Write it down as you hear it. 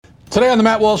Today on the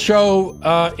Matt Walsh Show,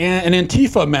 an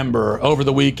Antifa member over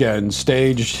the weekend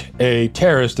staged a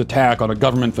terrorist attack on a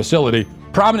government facility.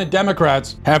 Prominent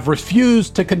Democrats have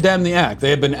refused to condemn the act. They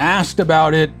have been asked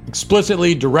about it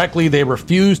explicitly, directly. They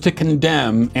refuse to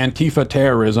condemn Antifa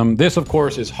terrorism. This, of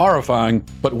course, is horrifying.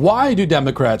 But why do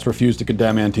Democrats refuse to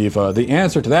condemn Antifa? The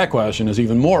answer to that question is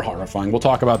even more horrifying. We'll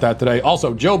talk about that today.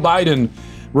 Also, Joe Biden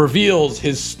reveals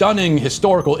his stunning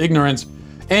historical ignorance.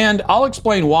 And I'll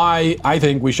explain why I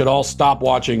think we should all stop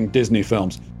watching Disney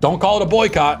films. Don't call it a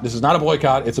boycott. This is not a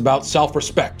boycott. It's about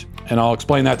self-respect. And I'll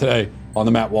explain that today on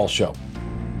the Matt Walsh Show.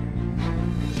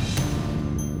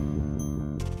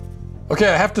 Okay,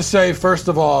 I have to say, first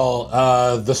of all,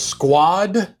 the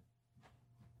squad,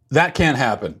 that can't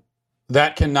happen.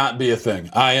 That cannot be a thing.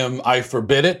 I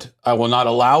forbid it. I will not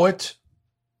allow it.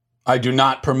 I do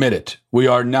not permit it. We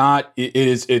are not,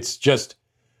 it's just...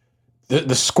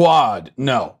 The squad,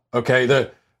 no. Okay,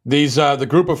 the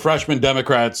group of freshman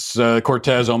Democrats,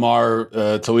 Cortez, Omar,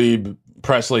 Tlaib,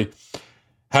 Presley,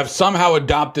 have somehow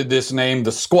adopted this name,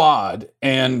 the squad,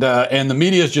 and the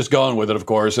media is just going with it, of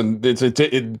course, and it's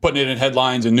putting it in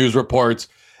headlines and news reports,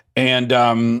 and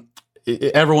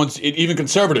even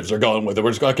conservatives are going with it.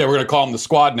 We're just okay. We're going to call them the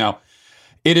squad now.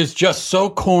 It is just so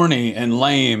corny and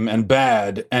lame and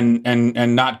bad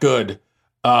and not good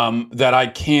that I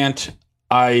can't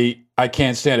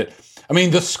stand it. I mean,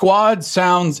 the squad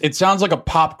sounds like a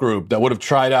pop group that would have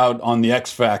tried out on the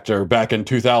X Factor back in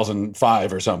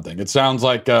 2005 or something. It sounds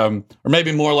like, or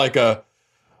maybe more like a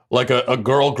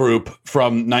girl group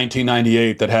from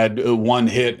 1998 that had one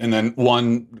hit and then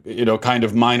one, kind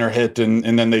of minor hit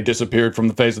and then they disappeared from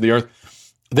the face of the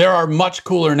earth. There are much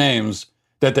cooler names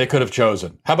that they could have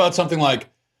chosen. How about something like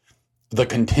The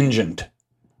Contingent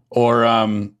or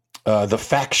The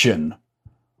Faction?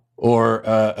 Or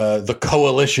the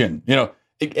Coalition,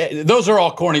 those are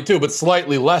all corny too, but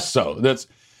slightly less so. That's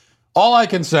all I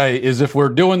can say is if we're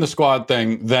doing the squad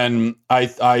thing, then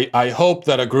I hope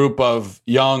that a group of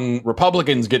young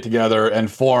Republicans get together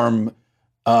and form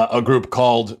a group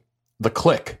called the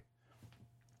Clique.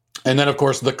 And then, of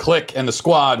course, the Clique and the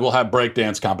squad will have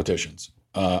breakdance competitions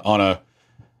on a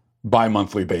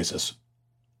bi-monthly basis.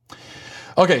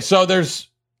 Okay, so there's...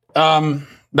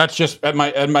 That's just at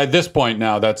my this point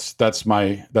now. That's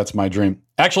my dream.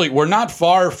 Actually, we're not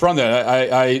far from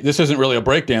that. This isn't really a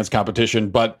breakdance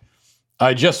competition, but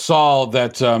I just saw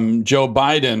that Joe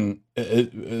Biden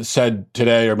said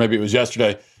today, or maybe it was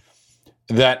yesterday,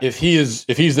 that if he's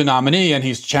the nominee and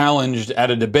he's challenged at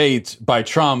a debate by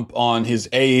Trump on his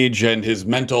age and his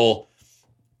mental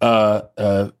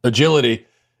agility,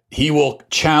 he will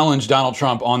challenge Donald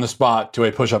Trump on the spot to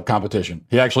a push-up competition.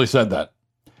 He actually said that.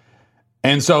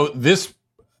 And so this,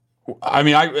 I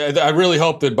mean, I really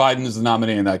hope that Biden is the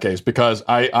nominee in that case, because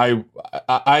I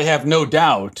have no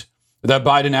doubt that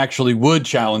Biden actually would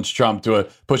challenge Trump to a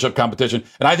push-up competition.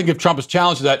 And I think if Trump is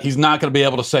challenged to that, he's not going to be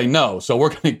able to say no. So we're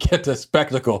going to get the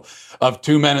spectacle of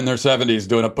two men in their 70s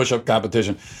doing a push-up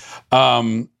competition.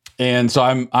 And so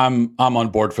I'm on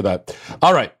board for that.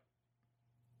 All right.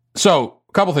 So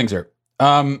a couple things here.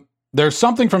 There's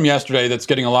something from yesterday that's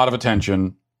getting a lot of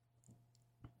attention,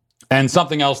 and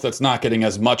something else that's not getting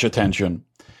as much attention.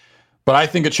 But I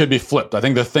think it should be flipped. I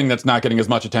think the thing that's not getting as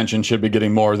much attention should be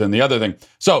getting more than the other thing.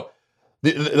 So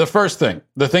the first thing,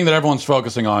 the thing that everyone's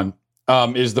focusing on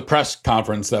is the press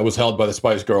conference that was held by the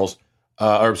Spice Girls.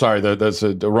 That's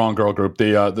the wrong girl group,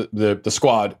 the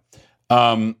squad.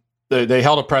 They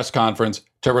held a press conference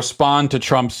to respond to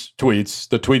Trump's tweets,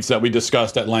 the tweets that we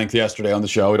discussed at length yesterday on the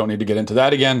show. We don't need to get into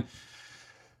that again.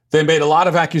 They made a lot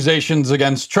of accusations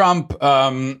against Trump.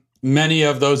 Many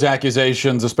of those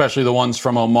accusations, especially the ones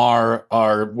from Omar,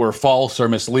 were false or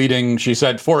misleading. She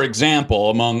said, for example,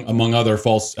 among other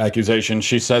false accusations,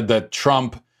 she said that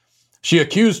she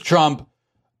accused Trump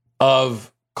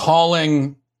of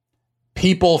calling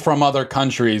people from other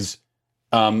countries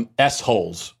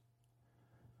S-holes.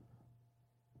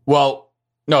 Well,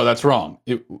 no, that's wrong.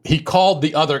 He called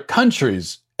the other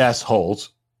countries S-holes.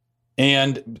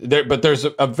 But there's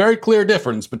a very clear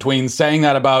difference between saying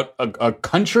that about a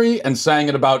country and saying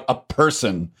it about a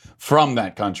person from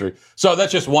that country. So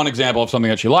that's just one example of something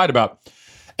that she lied about.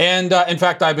 And in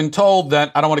fact, I've been told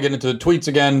that, I don't want to get into the tweets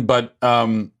again, but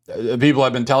people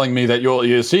have been telling me that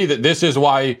you'll see that this is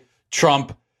why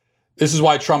Trump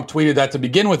tweeted that to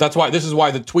begin with. This is why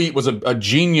the tweet was a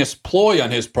genius ploy on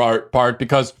his part,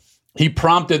 because he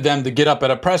prompted them to get up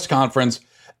at a press conference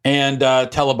and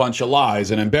tell a bunch of lies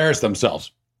and embarrass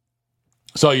themselves.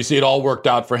 So you see, it all worked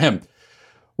out for him.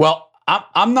 Well,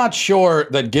 I'm not sure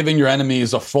that giving your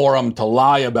enemies a forum to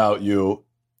lie about you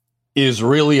is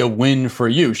really a win for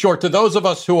you. Sure, to those of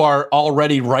us who are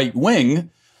already right-wing,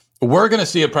 we're going to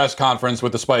see a press conference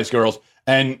with the Spice Girls,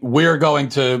 and we're going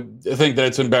to think that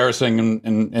it's embarrassing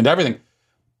and everything.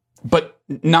 But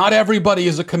not everybody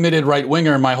is a committed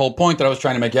right-winger. And my whole point that I was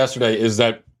trying to make yesterday is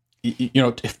that,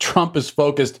 if Trump is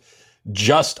focused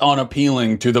just on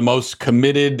appealing to the most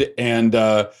committed and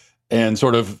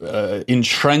sort of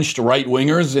entrenched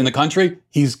right-wingers in the country,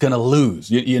 he's going to lose.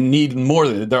 You need more.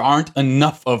 There aren't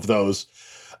enough of those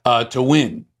to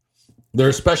win. There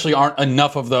especially aren't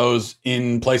enough of those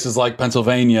in places like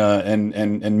Pennsylvania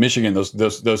and Michigan,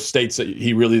 those states that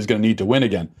he really is going to need to win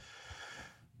again.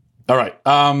 All right.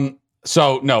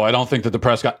 So, no, I don't think that the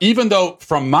press even though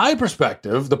from my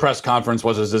perspective, the press conference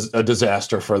was a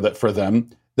disaster for them,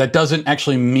 that doesn't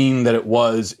actually mean that it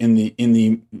was in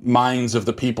the minds of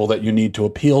the people that you need to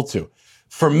appeal to.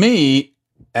 For me,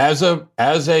 as a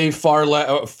far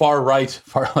right,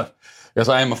 yes,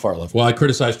 I am a far left. Well, I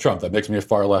criticize Trump. That makes me a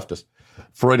far leftist.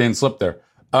 Freudian slip there.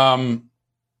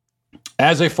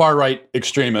 As a far right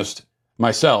extremist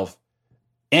myself,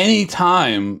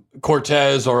 anytime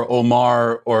Cortez or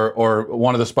Omar or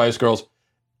one of the Spice Girls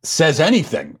says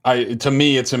anything, to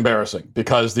me it's embarrassing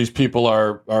because these people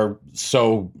are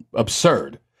so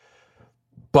absurd.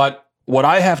 But what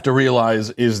I have to realize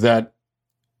is that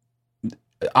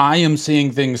I am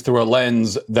seeing things through a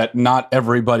lens that not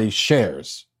everybody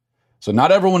shares. So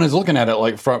not everyone is looking at it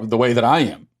like from the way that I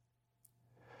am.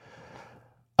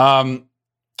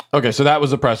 Okay, so that was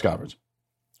the press conference.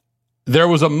 There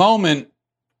was a moment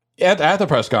at the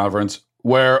press conference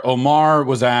where Omar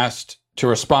was asked to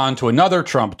respond to another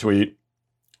Trump tweet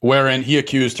wherein he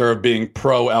accused her of being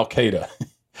pro-Al-Qaeda.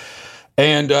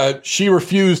 And she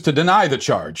refused to deny the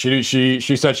charge. She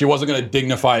said she wasn't going to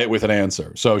dignify it with an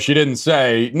answer. So she didn't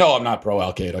say, no, I'm not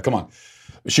pro-Al-Qaeda. Come on.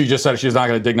 She just said she's not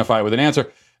going to dignify it with an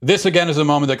answer. This, again, is a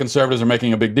moment that conservatives are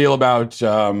making a big deal about,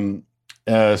 saying,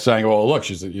 well, look,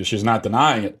 she's not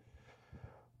denying it.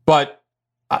 But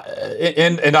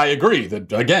and I agree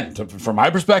that, again, from my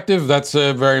perspective, that's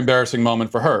a very embarrassing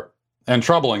moment for her and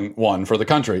troubling one for the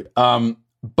country.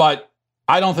 But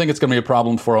I don't think it's going to be a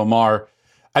problem for Omar.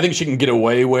 I think she can get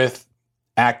away with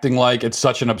acting like it's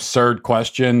such an absurd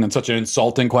question and such an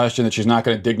insulting question that she's not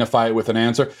going to dignify it with an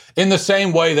answer. In the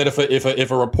same way that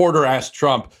if a reporter asked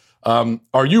Trump,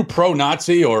 are you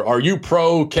pro-Nazi or are you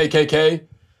pro-KKK?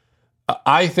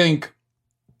 I think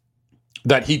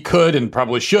that he could and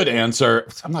probably should answer,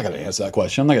 I'm not going to answer that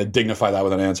question. I'm not going to dignify that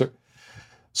with an answer.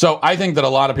 So I think that a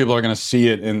lot of people are going to see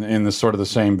it in the sort of the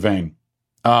same vein.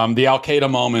 The Al-Qaeda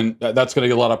moment, that's going to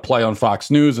get a lot of play on Fox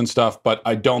News and stuff, but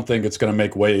I don't think it's going to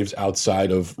make waves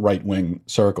outside of right-wing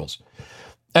circles.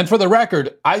 And for the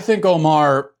record, I think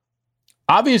Omar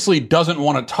obviously doesn't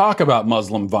want to talk about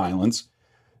Muslim violence.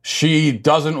 She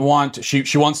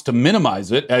wants to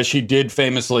minimize it, as she did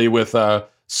famously with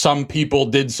some people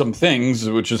did some things,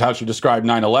 which is how she described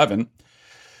 9/11.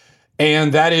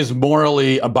 And that is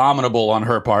morally abominable on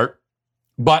her part.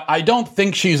 But I don't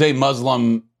think she's a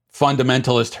Muslim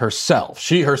fundamentalist herself.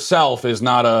 She herself is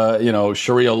not a,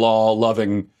 Sharia law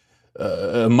loving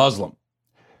Muslim.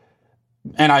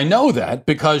 And I know that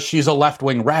because she's a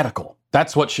left-wing radical.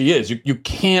 That's what she is. You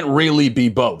can't really be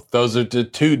both. Those are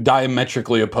two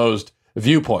diametrically opposed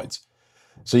viewpoints.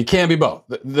 So you can't be both.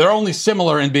 They're only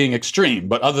similar in being extreme,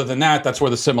 but other than that, that's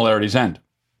where the similarities end.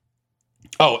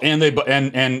 Oh, and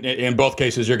in both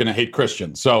cases, you're going to hate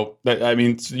Christians. So,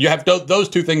 you have those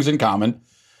two things in common,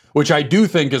 which I do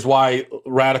think is why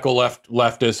radical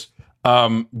leftists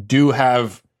do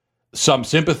have some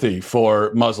sympathy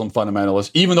for Muslim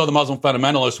fundamentalists, even though the Muslim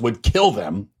fundamentalists would kill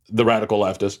them, the radical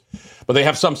leftists. But they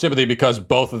have some sympathy because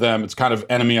both of them, it's kind of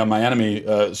enemy on my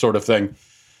enemy sort of thing.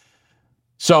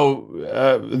 So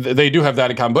they do have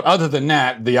that in common. But other than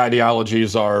that, the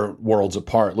ideologies are worlds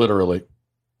apart, literally.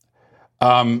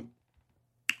 But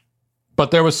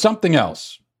there was something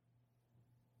else.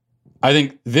 I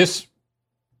think this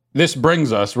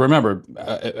brings us, remember,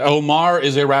 Omar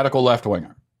is a radical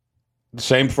left-winger.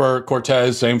 Same for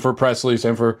Cortez, same for Presley,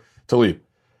 same for Tlaib.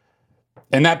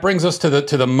 And that brings us to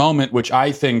the moment which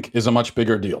I think is a much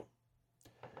bigger deal.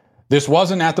 This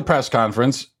wasn't at the press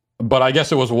conference, but I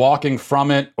guess it was walking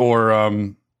from it or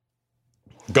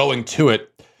going to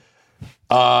it.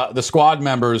 The squad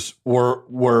members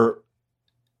were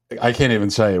I can't even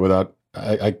say it without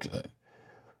the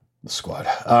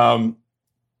squad.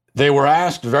 They were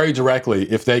asked very directly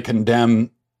if they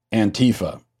condemn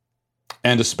Antifa,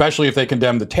 and especially if they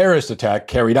condemn the terrorist attack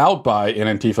carried out by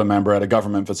an Antifa member at a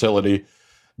government facility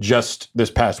just this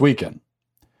past weekend.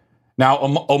 Now,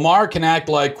 Omar can act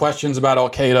like questions about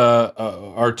Al-Qaeda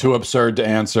are too absurd to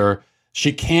answer,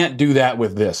 She can't do that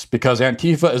with this because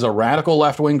Antifa is a radical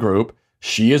left-wing group.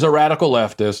 She is a radical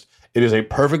leftist. It is a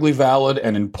perfectly valid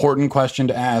and important question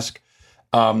to ask.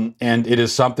 And it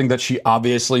is something that she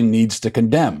obviously needs to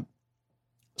condemn.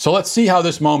 So let's see how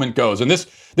this moment goes. And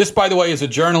this, by the way, is a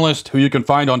journalist who you can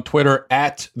find on Twitter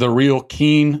at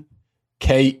 @TheRealKean,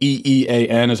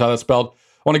 Keean is how that's spelled. I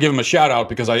want to give him a shout out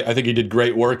because I think he did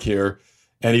great work here.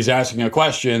 And he's asking a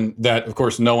question that, of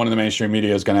course, no one in the mainstream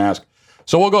media is going to ask.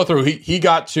 So we'll go through. He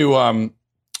got to, I'm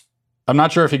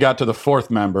not sure if he got to the fourth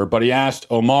member, but he asked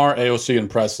Omar, AOC, and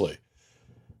Presley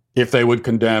if they would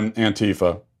condemn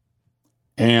Antifa.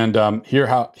 And here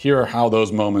are how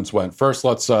those moments went. First,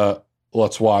 let's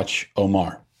watch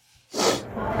Omar.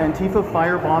 Antifa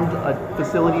firebombed a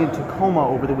facility in Tacoma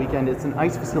over the weekend. It's an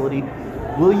ICE facility.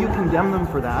 Will you condemn them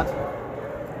for that?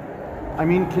 I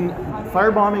mean,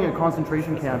 firebombing a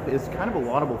concentration camp is kind of a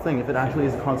laudable thing. If it actually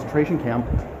is a concentration camp,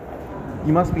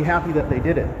 you must be happy that they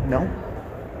did it, no?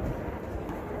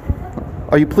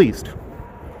 Are you pleased?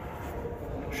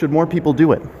 Should more people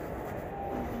do it?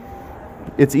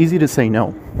 It's easy to say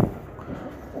no.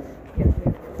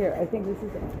 Here, I think this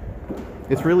is it.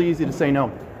 It's really easy to say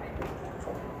no.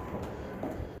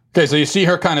 Okay, so you see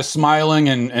her kind of smiling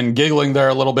and giggling there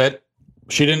a little bit.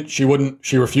 She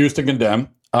refused to condemn.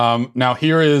 Now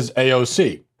here is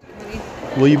AOC.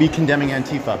 Will you be condemning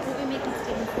Antifa?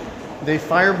 They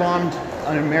firebombed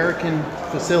an American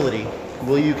facility.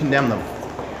 Will you condemn them?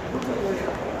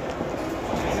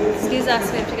 Excuse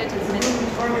us, we have to go to the minute.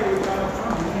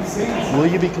 Will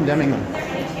you be condemning them?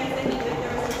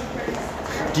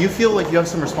 Do you feel like you have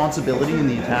some responsibility in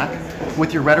the attack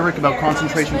with your rhetoric about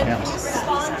concentration camps?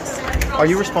 Are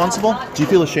you responsible? Do you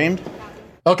feel ashamed?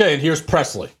 Okay, and here's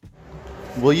Presley.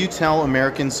 Will you tell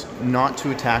Americans not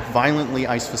to attack violently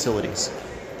ICE facilities?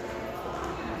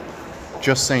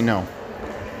 Just say no.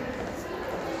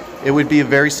 It would be a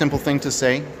very simple thing to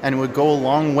say, and it would go a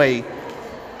long way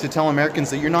to tell Americans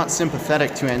that you're not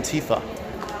sympathetic to Antifa.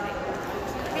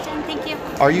 We're done, thank you.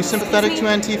 Are you sympathetic to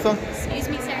Antifa? Excuse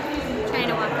me, sir. I'm trying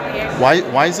to walk over here.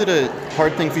 Why is it a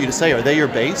hard thing for you to say? Are they your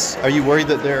base? Are you worried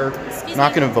that they're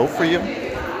not going to vote for you?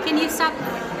 Can you stop?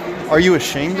 Are you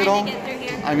ashamed at all? To get through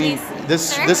here, I mean, please. this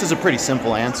Sir? is a pretty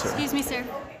simple answer. Excuse me, sir.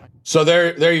 So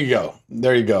there you go.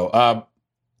 There you go.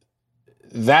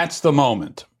 That's the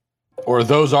moment, or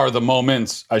those are the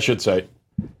moments, I should say,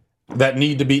 that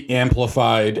need to be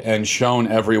amplified and shown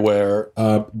everywhere.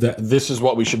 This is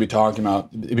what we should be talking about,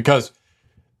 because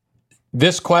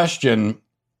this question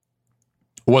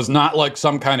was not like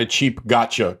some kind of cheap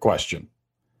gotcha question.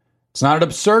 It's not an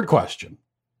absurd question.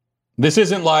 This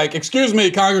isn't like, excuse me,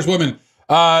 Congresswoman,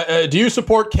 do you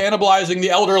support cannibalizing the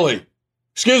elderly?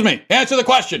 Excuse me, answer the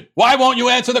question. Why won't you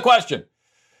answer the question?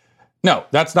 No,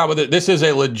 that's not what this is.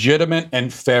 A legitimate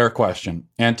and fair question.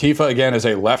 Antifa, again, is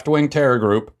a left-wing terror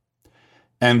group,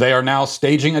 and they are now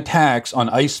staging attacks on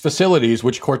ICE facilities,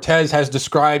 which Cortez has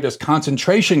described as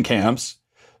concentration camps.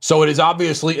 So it is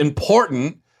obviously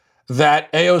important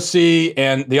that AOC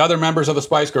and the other members of the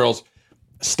Spice Girls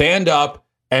stand up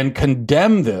and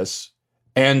condemn this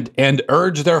and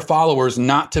urge their followers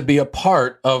not to be a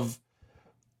part of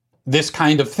this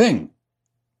kind of thing.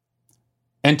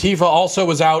 Antifa also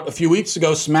was out a few weeks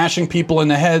ago smashing people in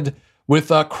the head with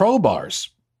crowbars.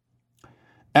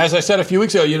 As I said a few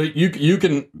weeks ago, you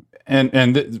can,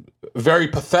 and very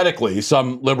pathetically,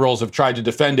 some liberals have tried to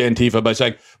defend Antifa by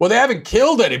saying, well, they haven't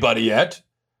killed anybody yet.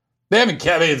 They haven't.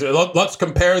 Let's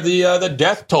compare the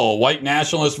death toll, white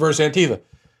nationalists versus Antifa.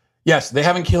 Yes, they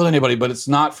haven't killed anybody, but it's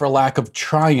not for lack of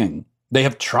trying. They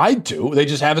have tried to. They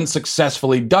just haven't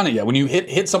successfully done it yet. When you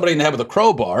hit somebody in the head with a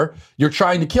crowbar, you're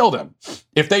trying to kill them.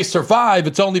 If they survive,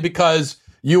 it's only because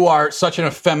you are such an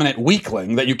effeminate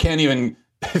weakling that you can't even.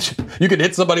 You could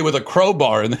hit somebody with a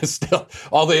crowbar and still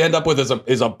all they end up with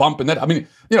is a bump in that. I mean,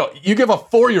 you give a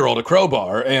 4-year-old a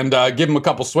crowbar and give him a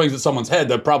couple swings at someone's head,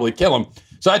 that'd probably kill him.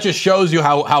 So that just shows you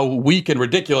how weak and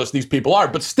ridiculous these people are.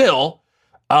 But still,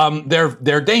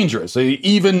 they're dangerous.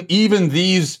 Even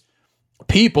these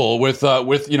people with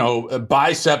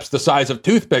biceps the size of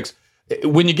toothpicks,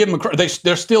 when you give them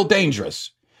they're still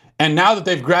dangerous. And now that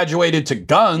they've graduated to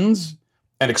guns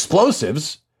and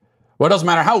explosives, well, it doesn't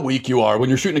matter how weak you are. When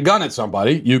you're shooting a gun at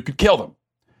somebody, you could kill them.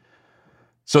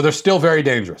 So they're still very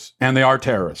dangerous, and they are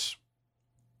terrorists.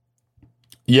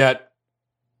 Yet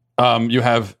you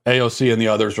have AOC and the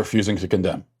others refusing to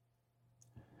condemn.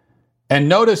 And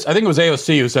notice, I think it was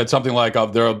AOC who said something like,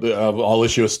 I'll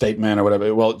issue a statement or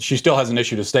whatever. Well, she still hasn't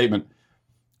issued a statement.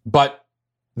 But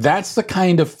that's the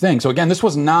kind of thing. So again, this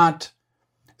was not,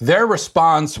 their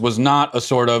response was not a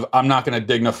sort of, I'm not going to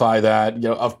dignify that.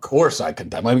 Of course I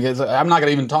condemn. I'm not going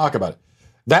to even talk about it.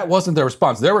 That wasn't their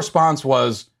response. Their response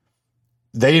was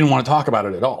they didn't want to talk about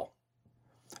it at all.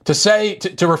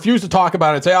 To refuse to talk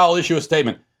about it and say, I'll issue a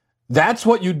statement. That's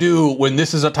what you do when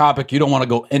this is a topic you don't want to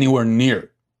go anywhere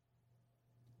near.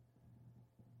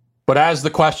 But as the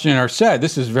questioner said,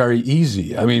 this is very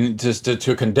easy. I mean, just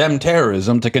to condemn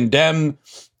terrorism, to condemn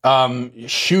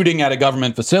shooting at a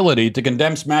government facility, to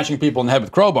condemn smashing people in the head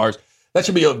with crowbars, that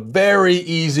should be a very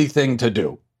easy thing to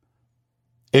do.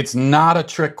 It's not a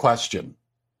trick question.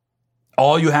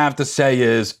 All you have to say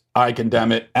is, I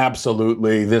condemn it.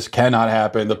 Absolutely. This cannot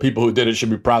happen. The people who did it should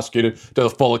be prosecuted to the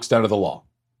full extent of the law.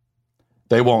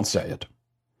 They won't say it.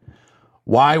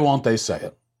 Why won't they say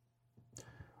it?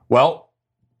 Well,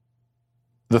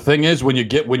 the thing is, when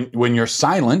you're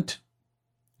silent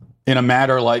in a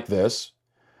matter like this,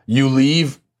 you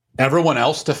leave everyone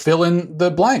else to fill in the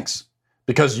blanks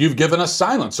because you've given us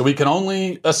silence. So we can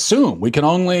only assume, we can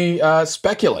only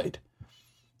speculate.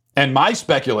 And my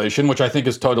speculation, which I think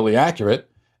is totally accurate,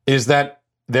 is that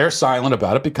they're silent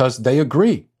about it because they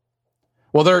agree.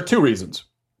 Well, there are two reasons.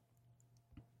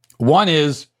 One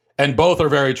is, and both are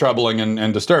very troubling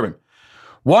and disturbing.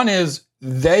 One is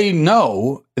they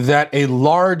know that a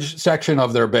large section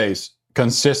of their base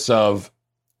consists of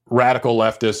radical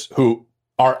leftists who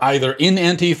are either in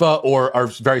Antifa or are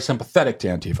very sympathetic to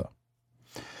Antifa.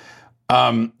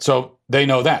 So they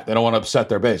know that. They don't want to upset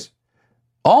their base.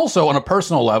 Also, on a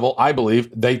personal level, I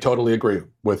believe they totally agree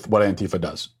with what Antifa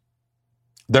does.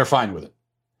 They're fine with it.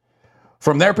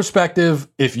 From their perspective,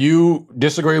 if you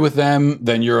disagree with them,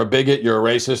 then you're a bigot, you're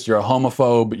a racist, you're a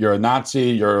homophobe, you're a Nazi,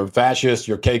 you're a fascist,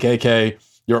 you're KKK,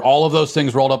 you're all of those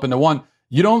things rolled up into one.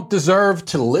 You don't deserve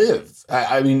to live.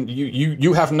 I mean,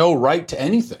 you have no right to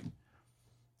anything.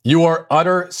 You are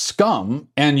utter scum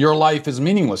and your life is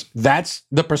meaningless. That's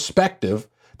the perspective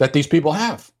that these people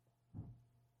have.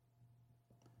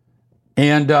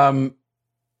 And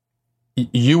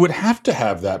you would have to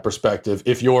have that perspective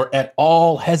if you're at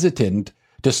all hesitant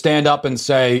to stand up and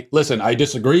say, listen, I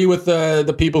disagree with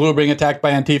the people who are being attacked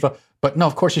by Antifa, but no,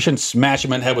 of course you shouldn't smash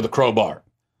them in the head with a crowbar.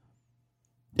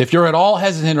 If you're at all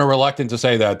hesitant or reluctant to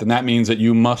say that, then that means that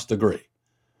you must agree,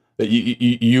 that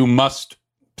you must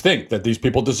think that these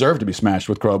people deserve to be smashed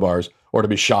with crowbars or to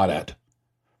be shot at.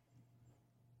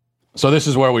 So this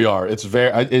is where we are. It's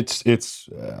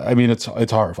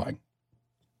horrifying.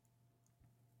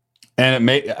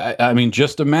 And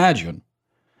just imagine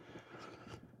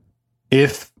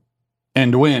if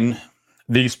and when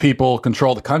these people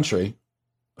control the country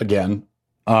again,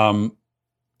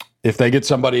 if they get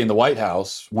somebody in the White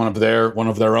House, one of their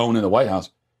own in the White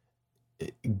House,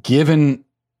 given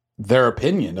their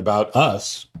opinion about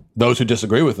us, those who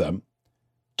disagree with them,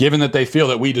 given that they feel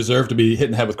that we deserve to be hit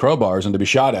in the head with crowbars and to be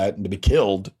shot at and to be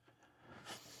killed,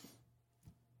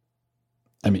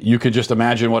 I mean, you could just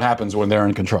imagine what happens when they're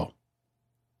in control.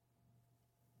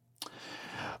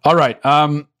 All right.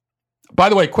 By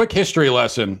the way, quick history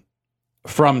lesson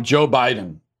from Joe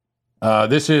Biden.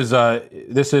 This is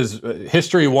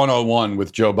History 101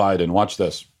 with Joe Biden. Watch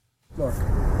this. Look,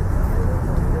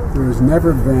 there has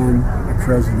never been a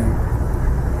president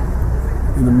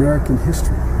in American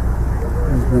history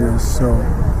who has been so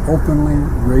openly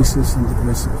racist and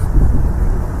divisive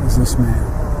as this man.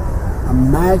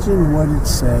 Imagine what it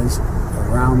says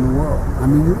around the world. I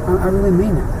mean, I really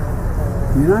mean it.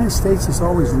 The United States is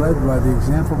always led by the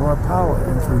example of our power.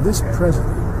 And for this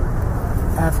president,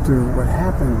 after what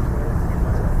happened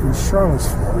in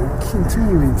Charlottesville and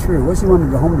continuing through, was he wanting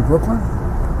to go home to Brooklyn?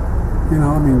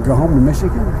 Go home to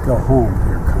Michigan? Go home to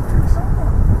your countries.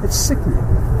 It's sickening.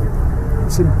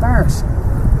 It's embarrassing.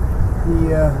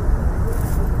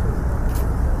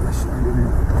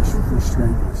 I should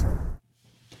restrain myself.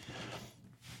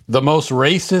 The most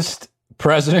racist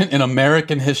president in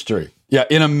American history. Yeah,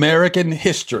 in American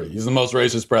history, he's the most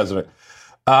racist president.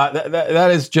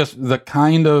 That is just the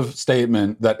kind of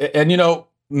statement that, and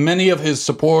many of his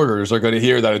supporters are going to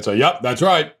hear that and say, yep, that's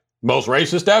right, most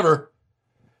racist ever.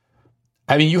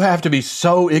 I mean, you have to be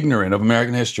so ignorant of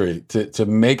American history to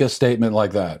make a statement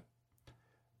like that.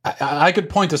 I could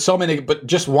point to so many, but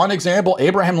just one example,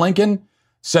 Abraham Lincoln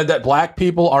said that black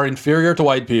people are inferior to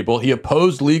white people. He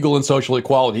opposed legal and social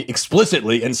equality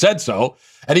explicitly and said so.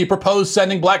 And he proposed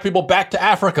sending black people back to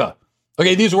Africa.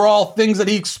 Okay, these were all things that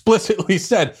he explicitly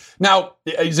said. Now,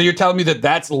 so you're telling me that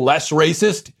that's less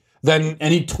racist than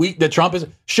any tweet that Trump is?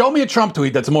 Show me a Trump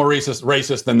tweet that's more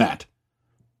racist than that.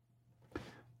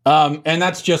 And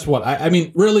that's just what I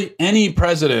mean. Really, any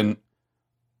president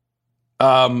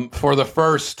for the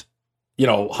first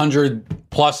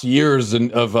 100+ years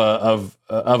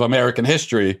of American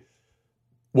history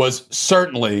was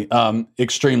certainly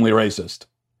extremely racist.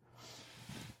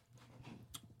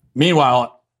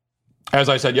 Meanwhile, as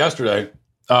I said yesterday,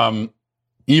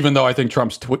 even though I think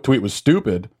Trump's tweet was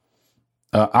stupid,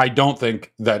 I don't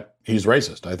think that he's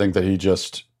racist. I think that he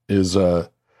just is.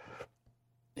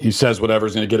 He says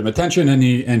whatever's going to get him attention, and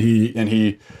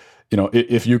he, you know,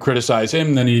 if you criticize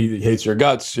him, then he hates your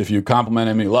guts. If you compliment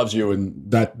him, he loves you, and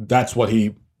that's what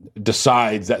he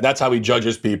decides. That's how he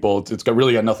judges people. It's got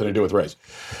really got nothing to do with race.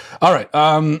 All right.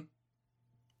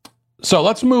 So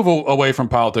let's move away from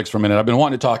politics for a minute. I've been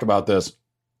wanting to talk about this.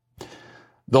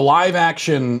 The live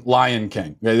action Lion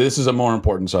King. Okay, this is a more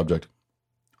important subject.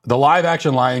 The live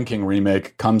action Lion King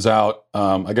remake comes out,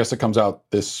 I guess it comes out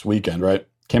this weekend, right?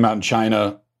 Came out in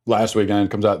China last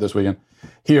weekend, comes out this weekend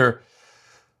here.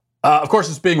 Of course,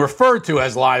 it's being referred to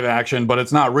as live action, but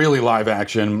it's not really live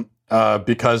action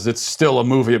because it's still a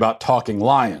movie about talking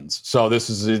lions. So they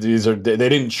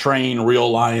didn't train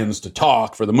real lions to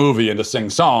talk for the movie and to sing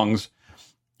songs.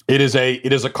 It is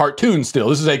a cartoon still.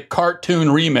 This is a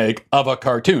cartoon remake of a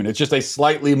cartoon. It's just a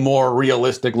slightly more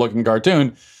realistic looking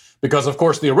cartoon because, of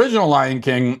course, the original Lion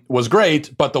King was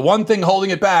great, but the one thing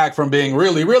holding it back from being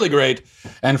really, really great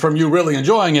and from you really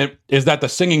enjoying it is that the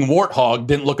singing warthog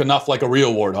didn't look enough like a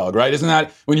real warthog, right? Isn't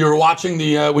that when you were watching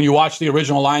when you watch the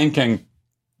original Lion King,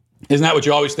 isn't that what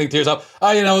you always think to yourself?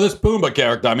 Oh, you know, this Pumbaa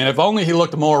character, I mean, if only he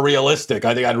looked more realistic,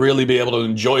 I think I'd really be able to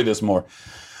enjoy this more.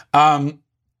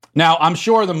 Now, I'm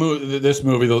sure this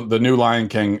movie, the new Lion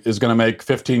King, is going to make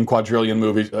 15 quadrillion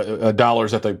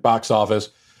dollars at the box office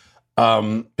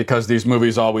because these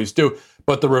movies always do.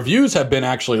 But the reviews have been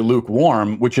actually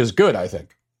lukewarm, which is good, I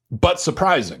think, but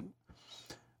surprising.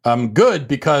 Good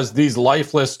because these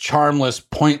lifeless, charmless,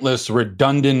 pointless,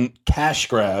 redundant cash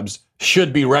grabs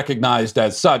should be recognized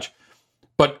as such,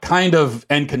 but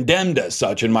and condemned as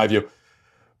such, in my view.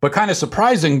 But kind of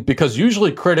surprising because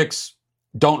usually critics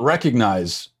don't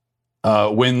recognize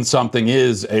when something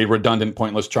is a redundant,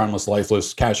 pointless, charmless,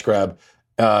 lifeless cash grab.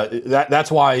 That's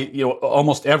why, you know,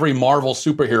 almost every Marvel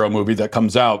superhero movie that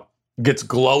comes out gets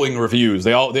glowing reviews.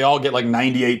 They all get like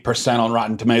 98% on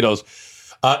Rotten Tomatoes,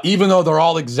 even though they're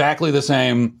all exactly the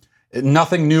same.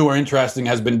 Nothing new or interesting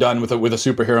has been done with a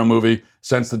superhero movie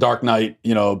since The Dark Knight,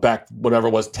 you know, back whatever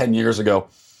it was 10 years ago.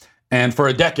 And for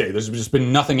a decade, there's just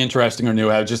been nothing interesting or new.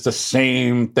 Just the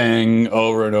same thing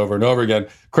over and over and over again.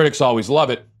 Critics always love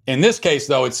it. In this case,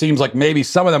 though, it seems like maybe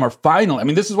some of them are finally. I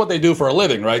mean, this is what they do for a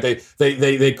living, right?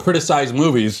 They criticize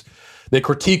movies. They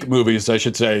critique movies, I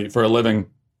should say, for a living.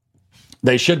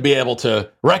 They should be able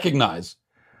to recognize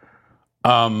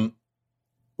when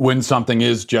something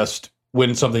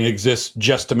exists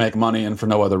just to make money and for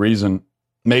no other reason.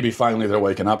 Maybe finally they're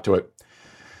waking up to it.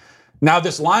 Now,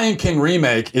 this Lion King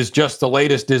remake is just the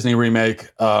latest Disney remake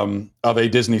of a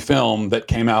Disney film that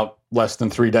came out less than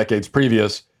 3 decades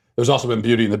previous. There's also been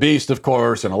Beauty and the Beast, of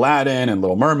course, and Aladdin and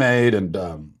Little Mermaid, and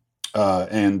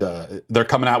they're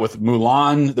coming out with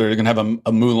Mulan. They're going to have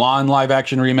a Mulan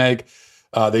live-action remake.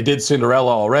 They did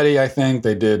Cinderella already, I think.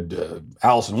 They did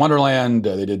Alice in Wonderland.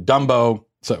 They did Dumbo.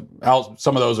 So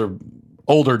some of those are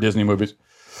older Disney movies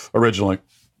originally.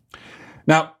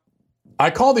 Now,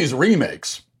 I call these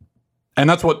remakes, and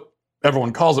that's what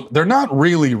everyone calls them. They're not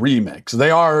really remakes.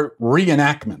 They are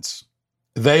reenactments.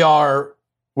 They are,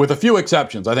 with a few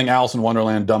exceptions. I think Alice in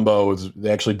Wonderland, Dumbo,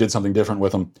 they actually did something different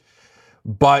with them.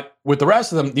 But with the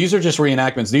rest of them, these are just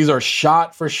reenactments. These are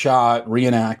shot-for-shot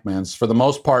reenactments, for the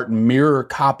most part, mirror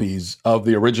copies of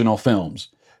the original films.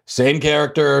 Same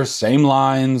character, same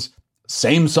lines,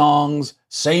 same songs,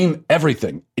 same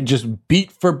everything. It just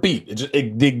beat for beat. It's just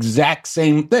the exact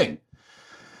same thing.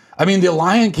 I mean, The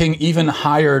Lion King even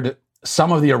hired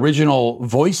some of the original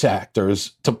voice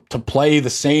actors to play the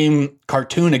same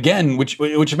cartoon again, which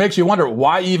makes you wonder,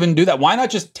 why even do that? Why not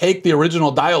just take the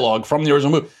original dialogue from the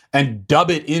original movie and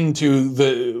dub it into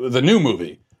the new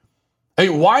movie? I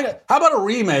mean, how about a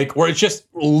remake where it's just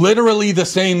literally the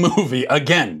same movie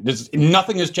again?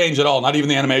 Nothing has changed at all, not even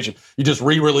the animation. You just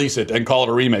re-release it and call it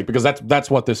a remake, because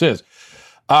that's what this is.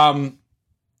 The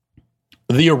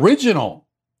original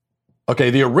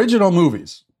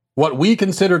movies, what we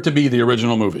consider to be the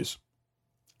original movies,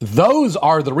 those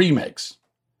are the remakes.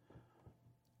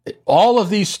 All of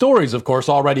these stories, of course,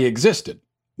 already existed.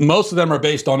 Most of them are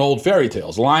based on old fairy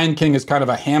tales. Lion King is kind of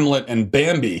a Hamlet and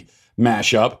Bambi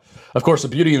mashup. Of course, The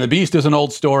Beauty and the Beast is an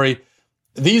old story.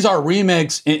 These are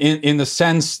remakes in the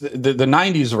sense, the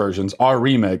 90s versions are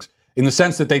remakes, in the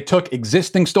sense that they took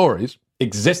existing stories,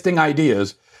 existing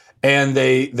ideas, and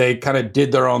they kind of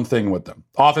did their own thing with them.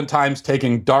 Oftentimes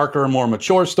taking darker, more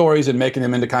mature stories and making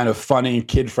them into kind of funny,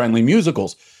 kid-friendly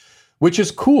musicals, which is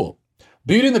cool.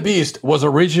 Beauty and the Beast was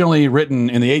originally written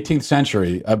in the 18th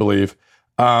century, I believe,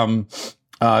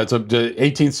 It's a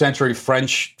 18th century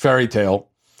French fairy tale.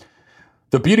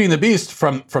 The Beauty and the Beast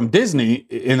from Disney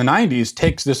in the 90s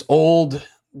takes this old,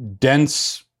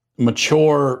 dense,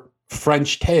 mature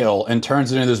French tale and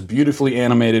turns it into this beautifully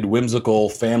animated, whimsical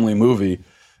family movie.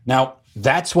 Now,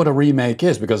 that's what a remake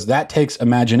is, because that takes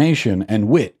imagination and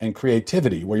wit and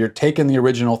creativity, where you're taking the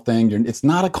original thing. It's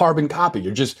not a carbon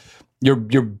copy.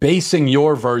 You're basing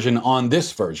your version on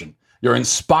this version. You're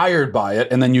inspired by it,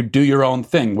 and then you do your own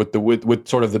thing with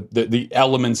sort of the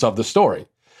elements of the story.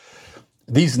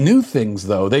 These new things,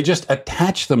 though, they just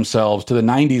attach themselves to the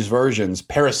 90s versions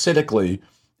parasitically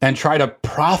and try to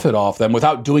profit off them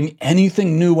without doing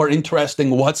anything new or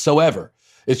interesting whatsoever.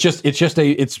 It's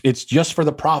just for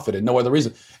the profit and no other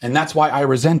reason. And that's why I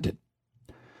resent it.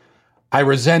 I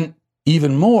resent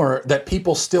even more that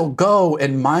people still go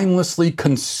and mindlessly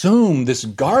consume this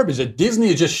garbage that Disney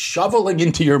is just shoveling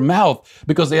into your mouth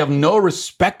because they have no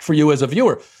respect for you as a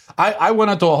viewer. I went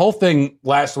into a whole thing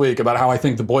last week about how I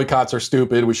think the boycotts are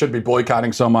stupid. We shouldn't be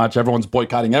boycotting so much. Everyone's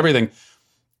boycotting everything.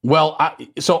 Well,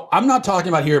 so I'm not talking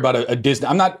about here about a Disney.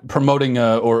 I'm not promoting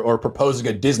or proposing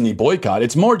a Disney boycott.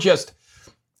 It's more just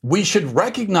we should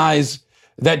recognize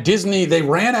that Disney, they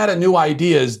ran out of new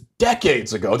ideas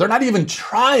decades ago. They're not even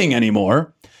trying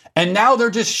anymore. And now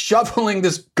they're just shoveling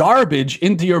this garbage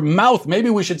into your mouth. Maybe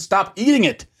we should stop eating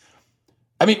it.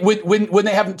 I mean, when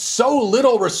they have so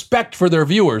little respect for their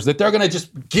viewers that they're going to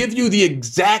just give you the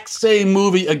exact same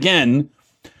movie again,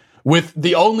 with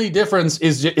the only difference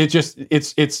is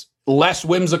it's less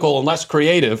whimsical and less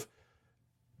creative.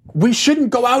 We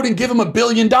shouldn't go out and give them $1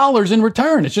 billion in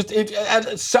return. It's just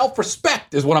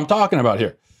self-respect is what I'm talking about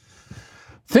here.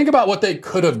 Think about what they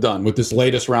could have done with this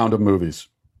latest round of movies.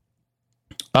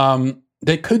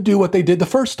 They could do what they did the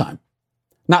first time.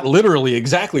 Not literally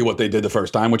exactly what they did the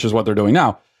first time, which is what they're doing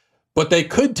now. But they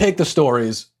could take the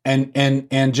stories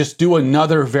and just do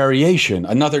another variation,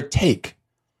 another take.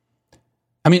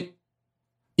 I mean,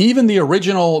 even the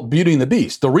original Beauty and the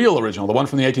Beast, the real original, the one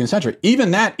from the 18th century,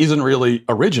 even that isn't really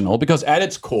original because at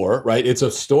its core, right, it's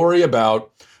a story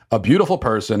about a beautiful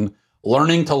person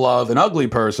learning to love an ugly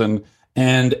person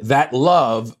and that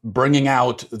love bringing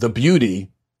out the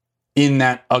beauty in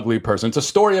that ugly person. It's a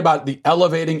story about the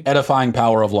elevating, edifying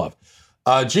power of love.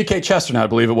 G.K. Chesterton, I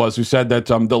believe it was, who said that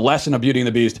the lesson of Beauty and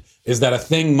the Beast is that a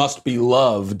thing must be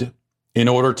loved in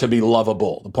order to be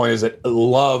lovable. The point is that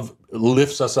love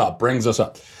lifts us up, brings us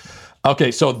up.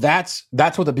 Okay, so that's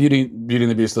what the Beauty and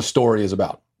the Beast, the story is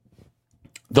about.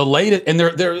 The latest, and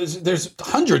there's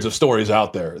hundreds of stories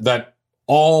out there that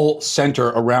all center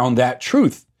around that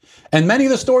truth. And many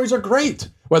of the stories are great,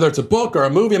 whether it's a book or a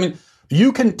movie. I mean,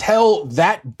 you can tell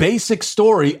that basic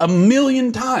story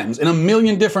 1,000,000 times in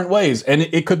 1,000,000 different ways, and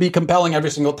it could be compelling every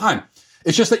single time.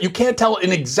 It's just that you can't tell it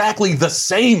in exactly the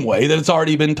same way that it's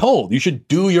already been told. You should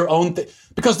do your own thing,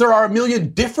 because there are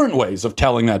 1,000,000 different ways of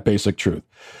telling that basic truth.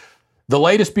 The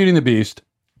latest Beauty and the Beast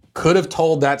could have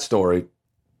told that story,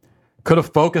 could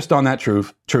have focused on that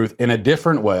truth in a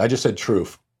different way. I just said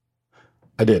truth.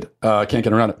 I did. I can't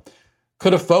get around it.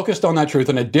 Could have focused on that truth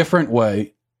in a different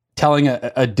way, telling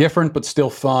a different but still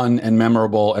fun and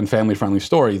memorable and family-friendly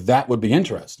story. That would be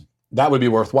interesting. That would be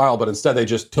worthwhile, but instead they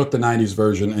just took the 90s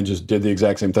version and just did the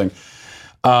exact same thing.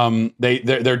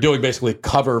 They're doing basically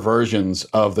cover versions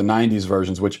of the 90s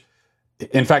versions, which,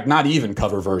 in fact, not even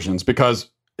cover versions, because,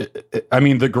 I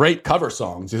mean, the great cover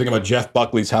songs, you think about Jeff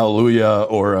Buckley's Hallelujah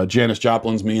or Janis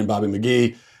Joplin's Me and Bobby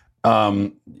McGee,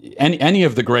 any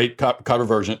of the great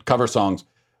cover songs,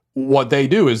 what they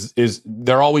do is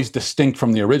they're always distinct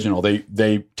from the original.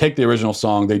 They take the original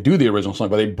song, they do the original song,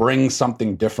 but they bring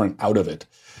something different out of it.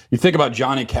 You think about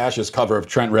Johnny Cash's cover of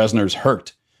Trent Reznor's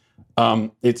Hurt.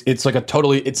 It's like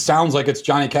it sounds like it's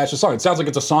Johnny Cash's song. It sounds like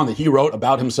it's a song that he wrote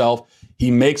about himself.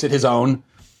 He makes it his own,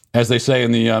 as they say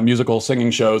in the musical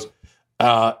singing shows.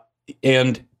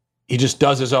 And he just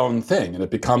does his own thing. And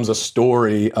it becomes a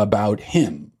story about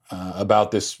him,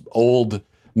 about this old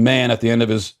man at the end of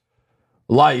his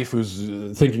life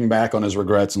who's thinking back on his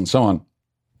regrets and so on.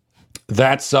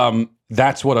 That's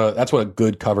what a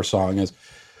good cover song is.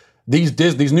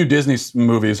 These new Disney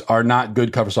movies are not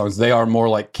good cover songs. They are more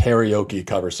like karaoke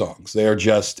cover songs. They are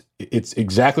it's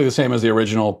exactly the same as the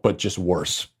original, but just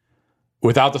worse.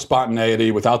 Without the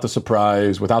spontaneity, without the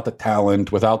surprise, without the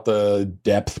talent, without the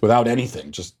depth, without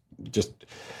anything. Just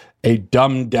a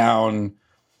dumbed down,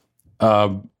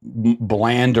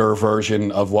 blander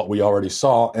version of what we already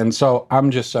saw. And so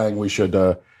I'm just saying we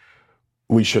should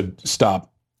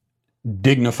stop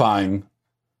dignifying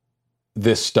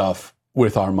this stuff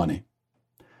with our money.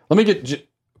 Let me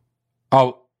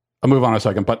I'll move on in a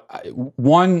second, but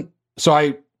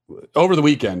over the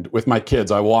weekend with my kids,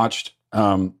 I watched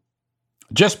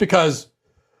Just because,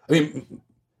 I mean,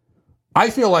 I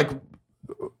feel like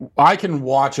I can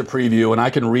watch a preview and I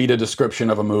can read a description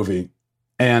of a movie,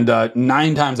 and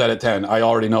 9 times out of 10, I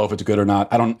already know if it's good or not.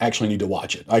 I don't actually need to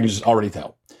watch it. I can just already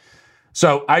tell.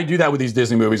 So I do that with these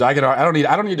Disney movies. I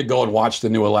don't need to go and watch the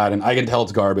new Aladdin. I can tell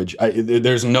it's garbage.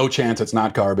 There's no chance it's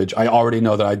not garbage. I already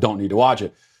know that I don't need to watch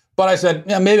it. But I said,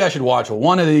 yeah, maybe I should watch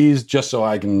one of these just so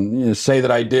I can say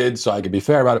that I did, so I can be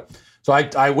fair about it. So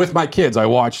I with my kids, I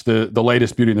watched the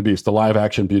latest Beauty and the Beast, the live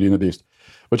action Beauty and the Beast,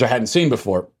 which I hadn't seen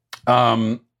before.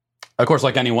 Of course,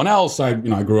 like anyone else, I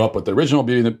grew up with the original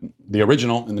Beauty, the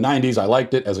original in the 90s. I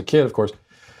liked it as a kid, of course.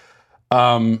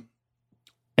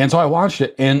 And so I watched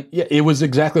it, and yeah, it was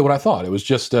exactly what I thought. It was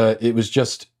just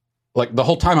like the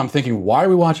whole time I'm thinking, why are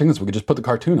we watching this? We could just put the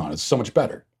cartoon on. It's so much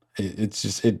better.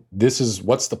 This is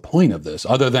what's the point of this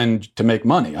other than to make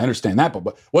money? I understand that,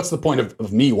 but what's the point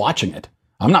of me watching it?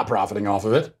 I'm not profiting off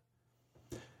of it.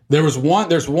 There's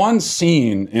one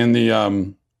scene in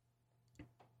the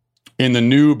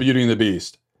new Beauty and the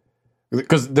Beast,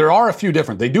 because there are a few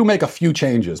different. They do make a few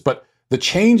changes, but the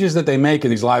changes that they make in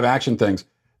these live action things,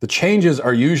 the changes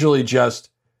are usually just.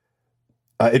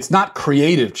 It's not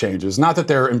creative changes. Not that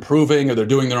they're improving or they're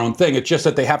doing their own thing. It's just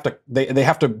that they have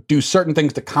to do certain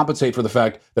things to compensate for the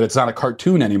fact that it's not a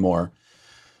cartoon anymore.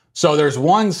 So there's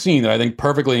one scene that I think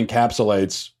perfectly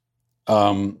encapsulates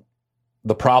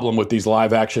the problem with these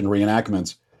live action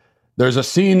reenactments. There's a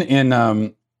scene in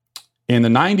the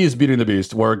 90s Beauty and the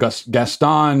Beast where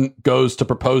Gaston goes to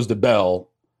propose to Belle,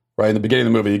 right? In the beginning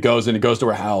of the movie, he goes to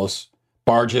her house,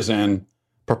 barges in,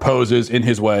 proposes in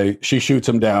his way. She shoots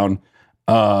him down.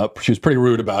 She was pretty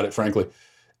rude about it, frankly.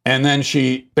 And then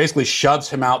she basically shoves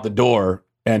him out the door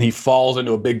and he falls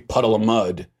into a big puddle of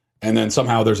mud. And then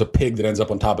somehow there's a pig that ends up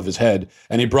on top of his head.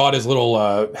 And he brought his little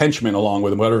henchman along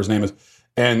with him, whatever his name is,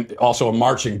 and also a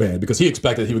marching band, because he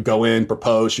expected he would go in,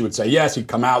 propose, she would say yes, he'd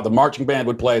come out, the marching band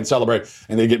would play and celebrate,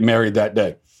 and they'd get married that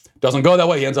day. Doesn't go that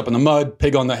way. He ends up in the mud,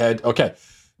 pig on the head. Okay.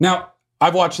 Now,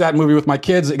 I've watched that movie with my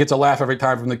kids. It gets a laugh every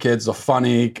time from the kids. It's a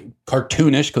funny,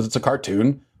 cartoonish, because it's a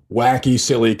cartoon, wacky,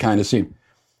 silly kind of scene.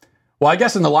 Well, I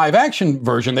guess in the live action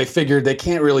version, they figured they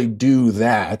can't really do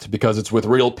that because it's with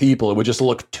real people. It would just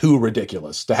look too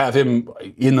ridiculous to have him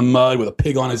in the mud with a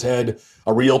pig on his head,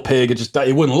 a real pig.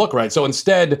 It wouldn't look right. So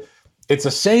instead, it's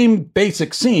the same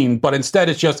basic scene, but instead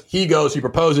it's just he goes, he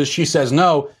proposes, she says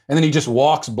no, and then he just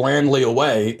walks blandly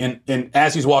away. And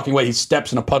as he's walking away, he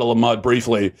steps in a puddle of mud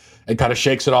briefly and kind of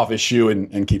shakes it off his shoe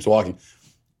and keeps walking.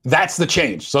 That's the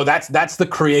change. So that's worth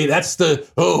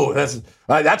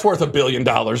 $1 billion,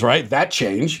 right? That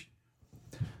change.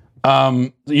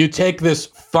 You take this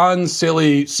fun,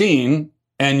 silly scene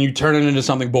and you turn it into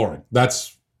something boring.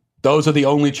 Those are the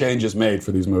only changes made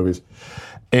for these movies.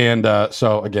 And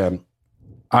so again,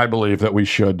 I believe that we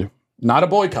should, not a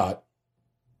boycott.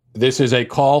 This is a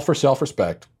call for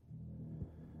self-respect.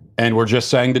 And we're just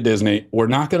saying to Disney, we're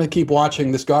not going to keep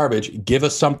watching this garbage. Give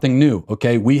us something new,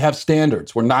 okay? We have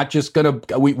standards. We're not just going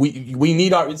to. We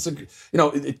need our.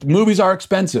 Movies are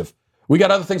expensive. We got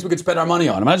other things we could spend our money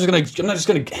on. I'm not just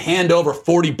going to hand over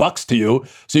 $40 to you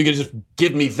so you can just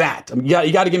give me that. I mean,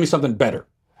 you got to give me something better.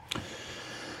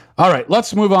 All right,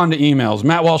 let's move on to emails.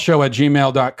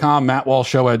 MattWalshShow@gmail.com.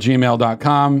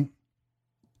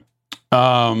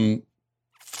 MattWalshShow@gmail.com.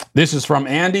 This is from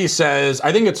Andy. Says,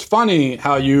 I think it's funny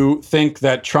how you think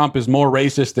that Trump is more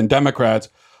racist than Democrats.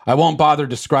 I won't bother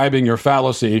describing your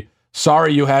fallacy.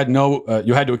 Sorry you had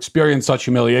to experience such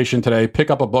humiliation today. Pick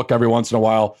up a book every once in a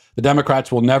while. The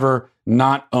Democrats will never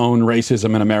not own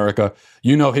racism in America.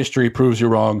 You know history proves you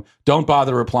wrong. Don't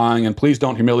bother replying, and please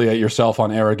don't humiliate yourself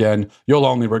on air again. You'll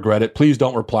only regret it. Please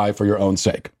don't reply for your own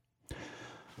sake.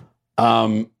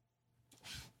 Yes,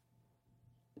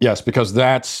 because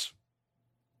that's...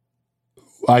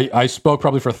 I spoke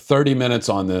probably for 30 minutes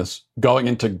on this, going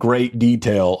into great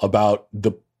detail about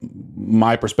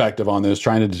my perspective on this,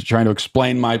 trying to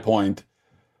explain my point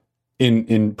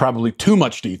in probably too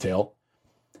much detail.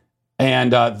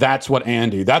 And that's what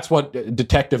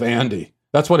Detective Andy,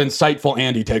 that's what Insightful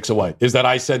Andy takes away, is that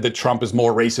I said that Trump is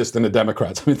more racist than the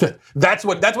Democrats. I mean, that's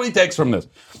what he takes from this.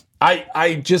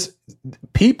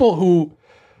 People who...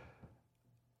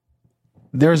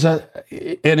 There's a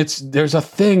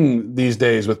thing these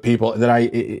days with people that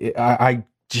I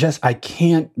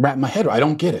can't wrap my head around. I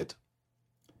don't get it.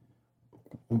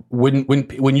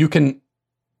 When you can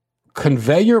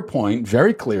convey your point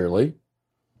very clearly,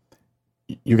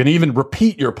 you can even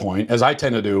repeat your point, as I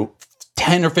tend to do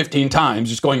 10 or 15 times,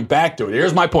 just going back to it.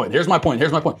 Here's my point. Here's my point.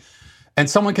 Here's my point. And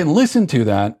someone can listen to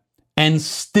that and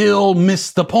still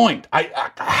miss the point.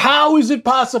 How is it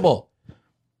possible?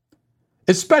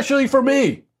 especially for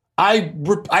me. I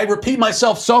repeat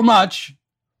myself so much.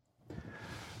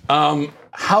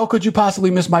 How could you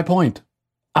possibly miss my point?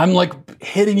 I'm like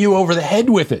hitting you over the head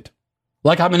with it.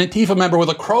 Like I'm an Antifa member with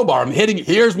a crowbar. I'm hitting,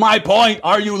 here's my point.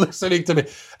 Are you listening to me?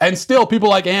 And still people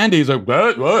like Andy's like,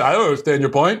 what? I don't understand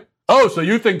your point. Oh, so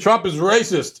you think Trump is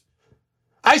racist?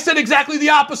 I said exactly the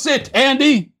opposite,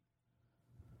 Andy.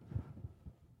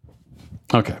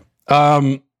 Okay. I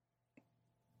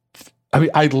mean,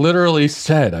 I literally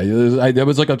said, there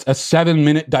was like a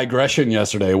 7-minute digression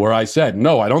yesterday where I said,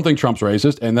 no, I don't think Trump's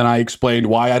racist. And then I explained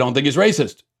why I don't think he's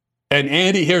racist. And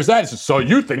Andy hears that and says, so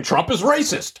you think Trump is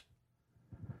racist?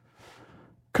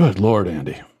 Good Lord,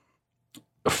 Andy.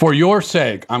 For your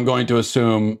sake, I'm going to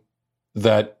assume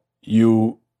that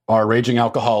you are a raging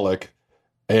alcoholic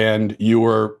and you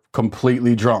were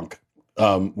completely drunk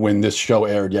when this show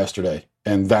aired yesterday.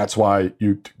 And that's why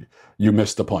you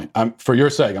missed the point. For your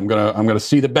sake, I'm gonna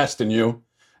see the best in you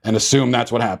and assume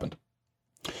that's what happened.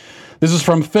 This is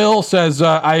from Phil, says,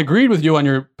 I agreed with you on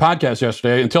your podcast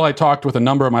yesterday until I talked with a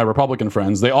number of my Republican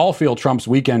friends. They all feel Trump's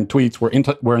weekend tweets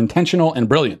were intentional and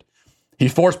brilliant. He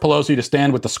forced Pelosi to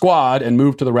stand with the squad and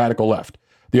move to the radical left.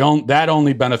 That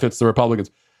only benefits the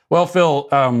Republicans. Well, Phil,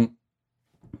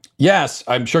 yes,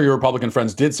 I'm sure your Republican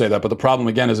friends did say that, but the problem,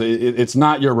 again, is it's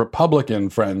not your Republican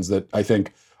friends that I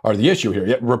think are the issue here.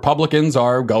 Yet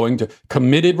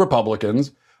committed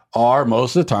Republicans are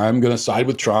most of the time going to side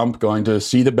with Trump, going to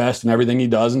see the best in everything he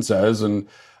does and says, and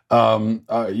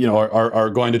are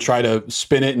going to try to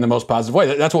spin it in the most positive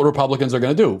way. That's what Republicans are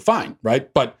going to do. Fine,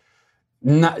 right? But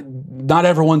not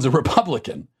everyone's a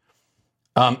Republican.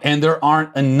 And there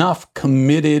aren't enough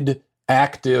committed,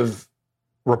 active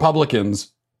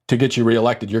Republicans to get you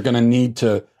reelected. You're going to need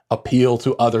to appeal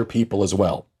to other people as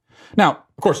well. Now,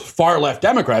 of course, far left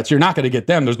Democrats, you're not going to get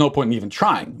them. There's no point in even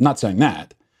trying. I'm not saying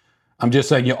that. I'm just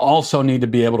saying you also need to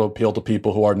be able to appeal to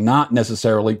people who are not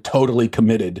necessarily totally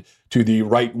committed to the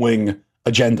right-wing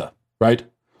agenda, right?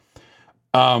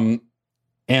 And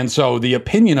so the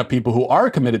opinion of people who are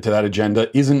committed to that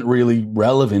agenda isn't really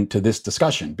relevant to this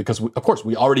discussion because, of course,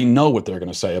 we already know what they're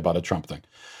going to say about a Trump thing.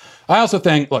 I also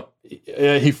think, look,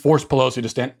 he forced Pelosi to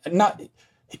stand.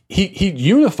 He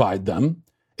unified them.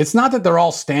 It's not that they're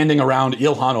all standing around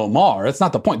Ilhan Omar. That's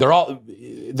not the point. They're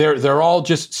all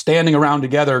just standing around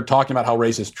together talking about how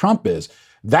racist Trump is.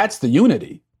 That's the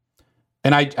unity.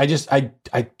 And I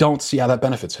don't see how that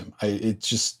benefits him.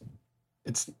 It's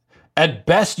at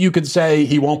best you could say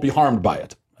he won't be harmed by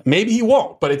it. Maybe he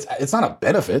won't, but it's not a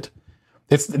benefit.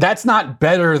 That's not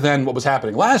better than what was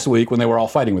happening last week when they were all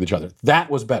fighting with each other. That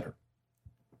was better.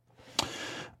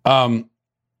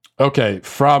 Okay,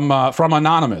 from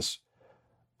Anonymous.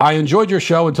 I enjoyed your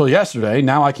show until yesterday.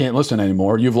 Now I can't listen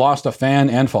anymore. You've lost a fan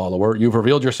and follower. You've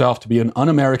revealed yourself to be an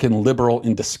un-American liberal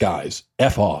in disguise.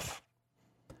 F off.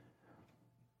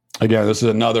 Again, this is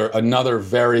another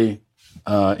very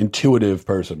intuitive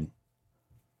person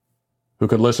who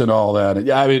could listen to all that.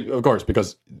 Yeah, I mean, of course,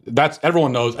 because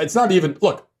everyone knows. It's not even,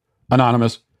 look,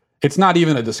 Anonymous, it's not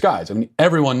even a disguise. I mean,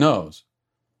 everyone knows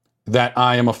that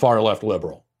I am a far left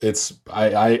liberal.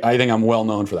 I think I'm well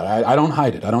known for that. I don't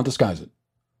hide it. I don't disguise it.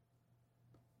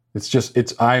 It's just,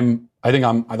 I think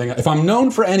if I'm known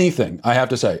for anything, I have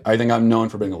to say, I think I'm known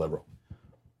for being a liberal,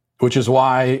 which is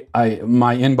why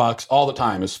my inbox all the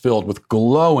time is filled with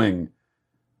glowing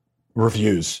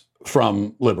reviews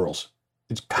from liberals.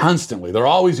 It's constantly, they're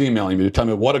always emailing me to tell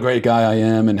me what a great guy I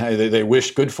am, and they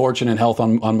wish good fortune and health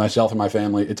on myself and my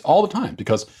family. It's all the time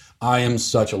because I am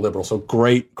such a liberal. So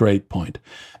great point.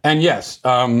 And yes,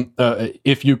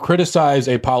 if you criticize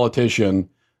a politician,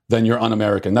 then you're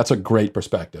un-American. That's a great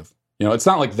perspective. You know, it's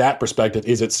not like that perspective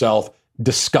is itself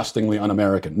disgustingly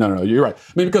un-American. No, you're right.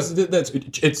 I mean, because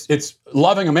it's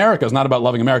loving America is not about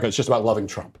loving America. It's just about loving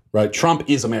Trump, right? Trump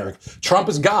is America. Trump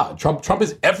is God. Trump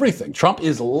is everything. Trump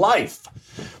is life.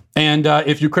 And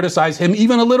if you criticize him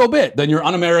even a little bit, then you're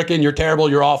un-American, you're terrible,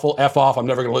 you're awful, F off, I'm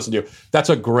never going to listen to you. That's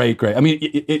a great. I mean,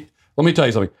 let me tell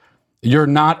you something. You're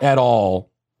not at all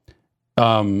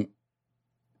an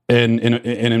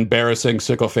embarrassing,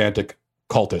 sycophantic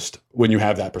cultist when you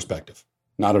have that perspective.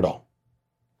 Not at all.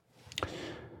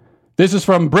 This is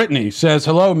from Brittany. Says,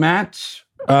 hello, Matt.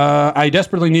 I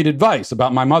desperately need advice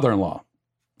about my mother-in-law.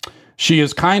 She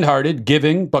is kind-hearted,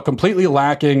 giving, but completely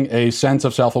lacking a sense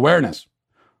of self-awareness.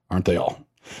 Aren't they all?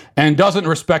 And doesn't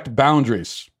respect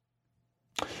boundaries.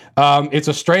 It's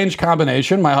a strange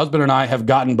combination. My husband and I have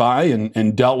gotten by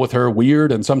and dealt with her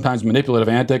weird and sometimes manipulative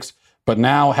antics, but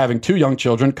now having 2 young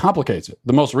children complicates it.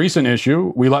 The most recent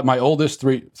issue, we let my oldest,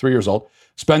 3 years old,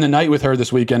 spend the night with her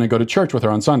this weekend and go to church with her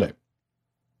on Sunday.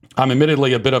 I'm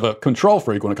admittedly a bit of a control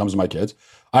freak when it comes to my kids.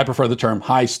 I prefer the term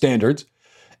high standards.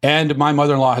 And my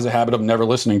mother-in-law has a habit of never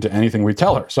listening to anything we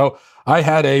tell her. So I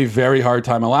had a very hard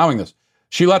time allowing this.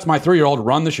 She lets my 3-year-old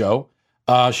run the show.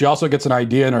 She also gets an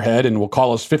idea in her head and will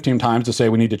call us 15 times to say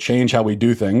we need to change how we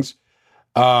do things.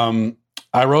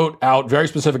 I wrote out very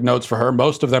specific notes for her,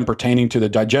 most of them pertaining to the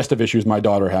digestive issues my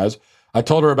daughter has. I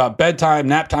told her about bedtime,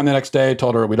 nap time the next day.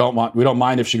 Told her we don't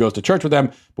mind if she goes to church with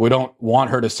them, but we don't want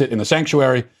her to sit in the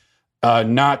sanctuary,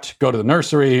 not go to the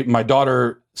nursery. My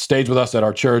daughter stays with us at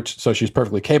our church, so she's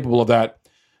perfectly capable of that.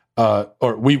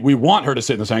 Or we want her to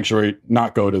sit in the sanctuary,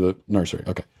 not go to the nursery.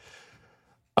 Okay.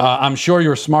 I'm sure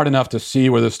you're smart enough to see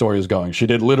where this story is going. She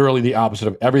did literally the opposite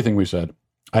of everything we said.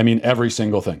 I mean, every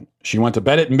single thing. She went to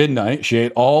bed at midnight. She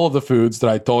ate all of the foods that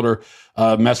I told her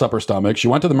mess up her stomach. She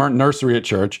went to the nursery at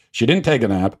church. She didn't take a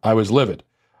nap. I was livid.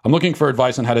 I'm looking for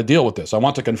advice on how to deal with this. I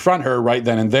want to confront her right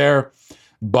then and there,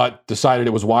 but decided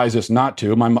it was wisest not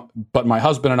to. But my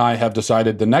husband and I have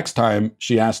decided the next time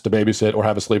she asks to babysit or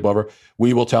have a sleepover,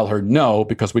 we will tell her no,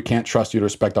 because we can't trust you to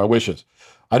respect our wishes.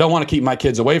 I don't want to keep my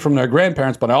kids away from their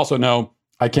grandparents, but I also know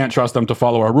I can't trust them to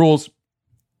follow our rules.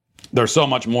 There's so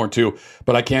much more too,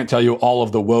 but I can't tell you all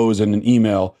of the woes in an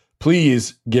email.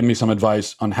 Please give me some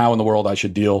advice on how in the world I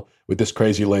should deal with this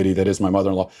crazy lady that is my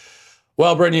mother-in-law.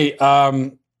 Well, Brittany,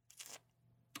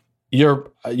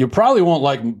 you probably won't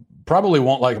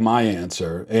like my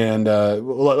answer, and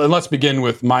let's begin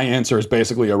with my answer is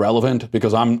basically irrelevant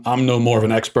because I'm no more of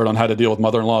an expert on how to deal with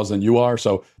mother-in-laws than you are.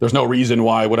 So there's no reason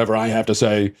why whatever I have to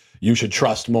say you should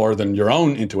trust more than your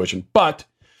own intuition. But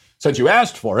since you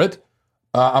asked for it,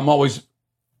 I'm always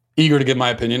eager to give my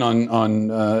opinion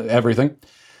on everything.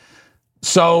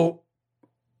 So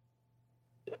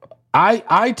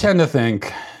I tend to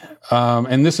think,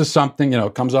 and this is something,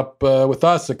 comes up with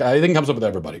us. I think it comes up with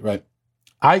everybody, right?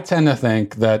 I tend to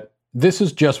think that this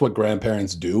is just what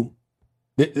grandparents do.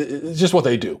 It's just what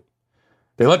they do.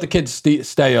 They let the kids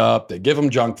stay up. They give them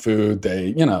junk food.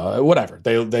 They, whatever.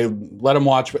 They let them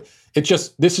watch. It's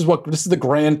just, this is the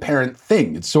grandparent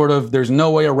thing. It's sort of, there's no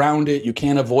way around it. You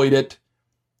can't avoid it.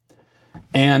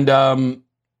 And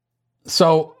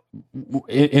so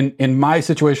in my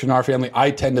situation, in our family, I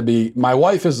tend to be, my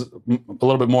wife is a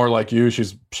little bit more like you.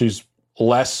 She's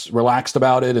less relaxed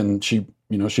about it. And she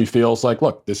feels like,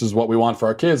 look, this is what we want for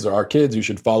our kids. They're our kids. You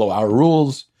should follow our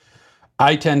rules.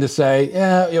 I tend to say,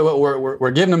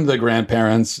 we're giving them to the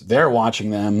grandparents. They're watching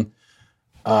them.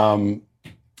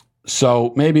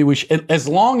 So maybe we should, as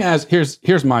long as,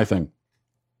 here's my thing.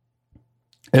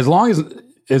 As long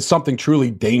as something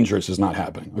truly dangerous is not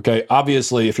happening, okay?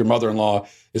 Obviously, if your mother-in-law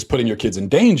is putting your kids in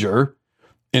danger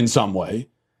in some way,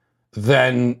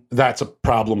 then that's a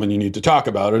problem and you need to talk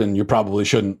about it, and you probably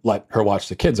shouldn't let her watch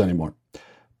the kids anymore.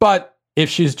 But if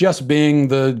she's just being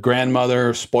the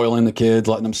grandmother, spoiling the kids,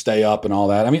 letting them stay up and all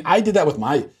that. I mean, I did that with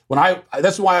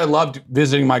that's why I loved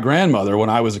visiting my grandmother when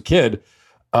I was a kid.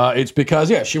 It's because,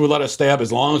 she would let us stay up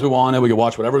as long as we wanted. We could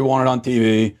watch whatever we wanted on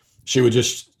TV. She would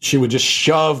just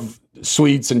shove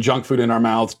sweets and junk food in our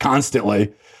mouths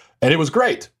constantly. And it was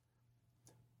great.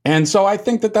 And so I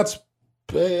think that's,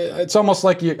 it's almost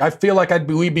like I feel like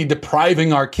we'd be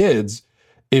depriving our kids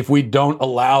if we don't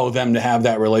allow them to have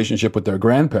that relationship with their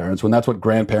grandparents, when that's what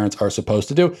grandparents are supposed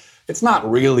to do. It's not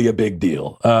really a big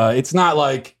deal. It's not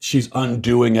like she's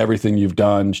undoing everything you've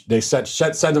done. They send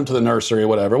them to the nursery or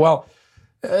whatever. Well,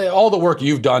 all the work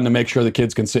you've done to make sure the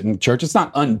kids can sit in church, it's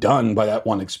not undone by that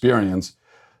one experience.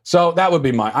 So that would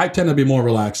be I tend to be more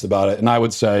relaxed about it. And I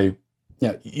would say,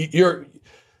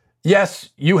 yes,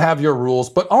 you have your rules,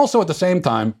 but also at the same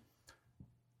time,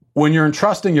 when you're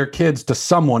entrusting your kids to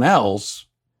someone else,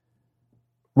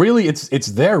 really, it's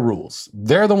their rules.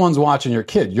 They're the ones watching your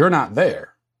kid. You're not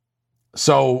there.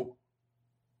 So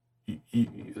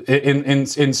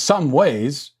in some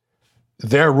ways,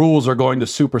 their rules are going to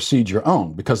supersede your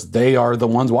own because they are the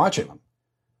ones watching them.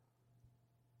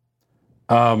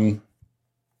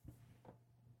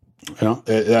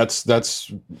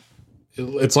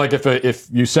 It's like if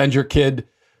you send your kid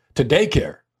to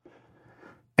daycare,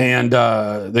 and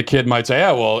the kid might say,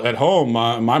 at home,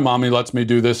 my mommy lets me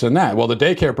do this and that. Well, the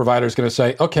daycare provider is going to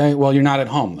say, okay, well, you're not at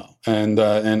home, though. And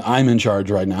I'm in charge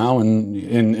right now. And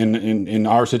in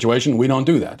our situation, we don't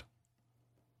do that.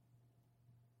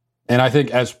 And I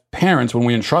think as parents, when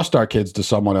we entrust our kids to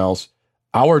someone else,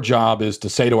 our job is to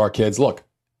say to our kids, look,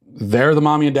 they're the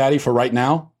mommy and daddy for right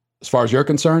now. As far as you're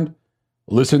concerned,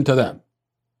 listen to them.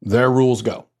 Their rules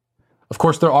go. Of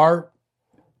course, there are,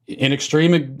 in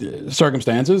extreme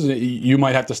circumstances, you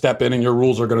might have to step in and your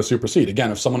rules are going to supersede.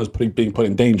 Again, if someone is being put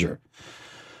in danger.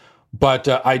 But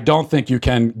I don't think you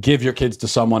can give your kids to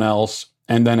someone else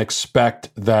and then expect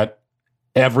that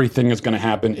everything is going to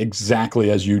happen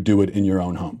exactly as you do it in your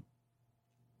own home.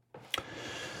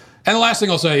 And the last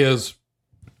thing I'll say is,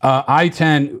 my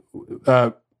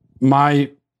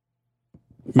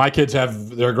kids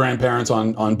have their grandparents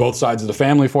on both sides of the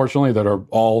family, fortunately, that are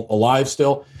all alive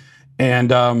still.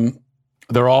 And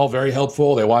they're all very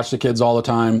helpful. They watch the kids all the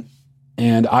time.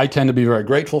 And I tend to be very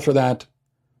grateful for that.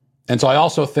 And so I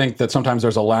also think that sometimes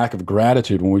there's a lack of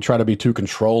gratitude when we try to be too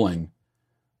controlling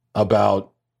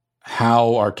about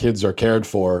how our kids are cared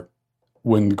for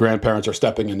when grandparents are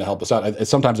stepping in to help us out.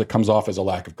 Sometimes it comes off as a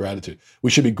lack of gratitude.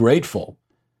 We should be grateful.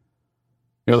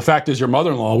 You know, the fact is your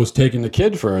mother-in-law was taking the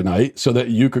kid for a night so that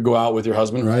you could go out with your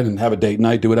husband, right, and have a date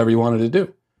night, do whatever you wanted to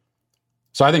do.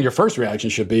 So I think your first reaction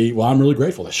should be, well, I'm really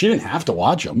grateful that she didn't have to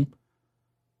watch him.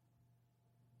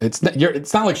 It's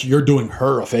not like you're doing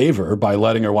her a favor by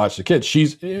letting her watch the kid. She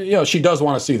does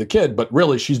want to see the kid, but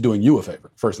really she's doing you a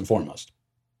favor, first and foremost.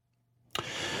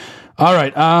 All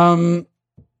right.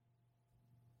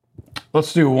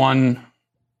 Let's do one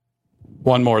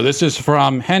more. This is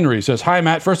from Henry. It says, hi,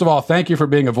 Matt. First of all, thank you for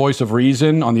being a voice of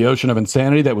reason on the ocean of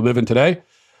insanity that we live in today.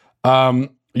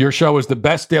 Your show is the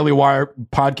best Daily Wire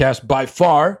podcast by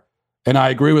far, and I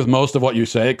agree with most of what you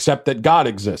say, except that God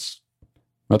exists.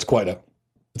 It's quite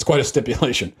a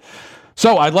stipulation.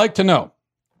 So I'd like to know,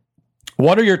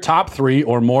 what are your top 3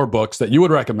 or more books that you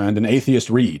would recommend an atheist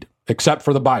read, except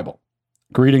for the Bible?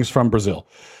 Greetings from Brazil.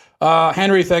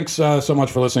 Henry, thanks so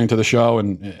much for listening to the show,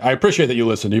 and I appreciate that you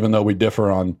listened, even though we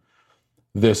differ on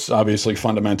this obviously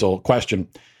fundamental question.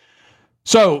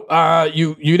 So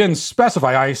you didn't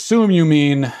specify. I assume you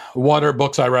mean, what are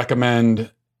books I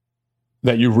recommend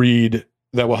that you read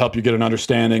that will help you get an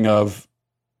understanding of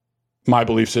my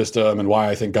belief system and why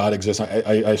I think God exists. I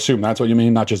assume that's what you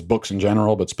mean, not just books in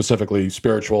general, but specifically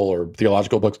spiritual or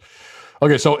theological books.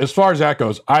 Okay, so as far as that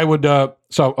goes, I would,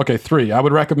 3. I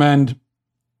would recommend,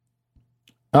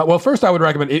 first I would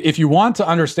recommend, if you want to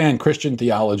understand Christian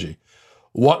theology,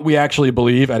 what we actually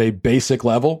believe at a basic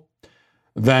level,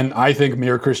 then I think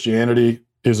Mere Christianity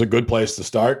is a good place to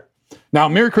start. Now,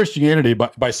 Mere Christianity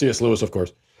by C.S. Lewis, of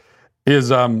course,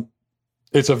 is,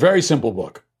 it's a very simple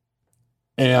book.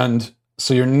 And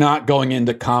so you're not going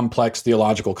into complex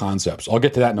theological concepts. I'll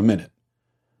get to that in a minute.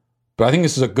 But I think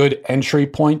this is a good entry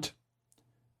point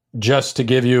just to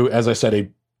give you, as I said, a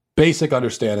basic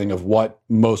understanding of what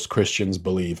most Christians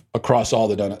believe across all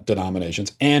the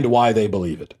denominations and why they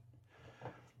believe it.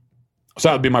 So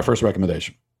that would be my first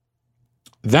recommendation.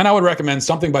 Then I would recommend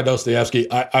something by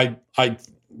Dostoevsky. I'll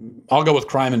go with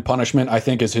Crime and Punishment. I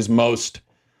think is his most...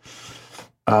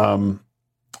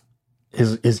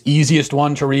 his easiest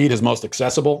one to read, his most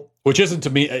accessible, which isn't to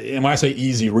me, and when I say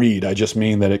easy read, I just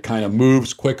mean that it kind of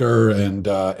moves quicker and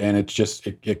it's just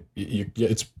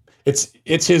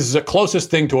it's his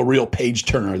closest thing to a real page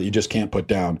turner that you just can't put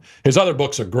down. His other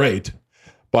books are great,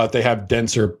 but they have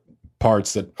denser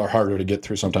parts that are harder to get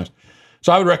through sometimes.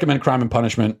 So I would recommend Crime and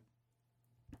Punishment.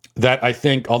 That I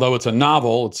think, although it's a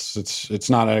novel, it's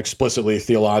not an explicitly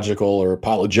theological or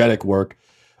apologetic work.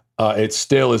 It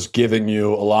still is giving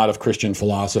you a lot of Christian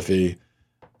philosophy,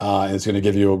 and it's going to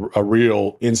give you a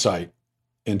real insight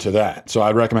into that. So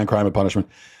I'd recommend Crime and Punishment.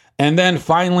 And then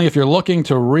finally, if you're looking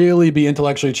to really be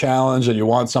intellectually challenged and you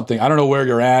want something, I don't know where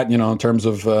you're at, in terms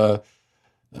of,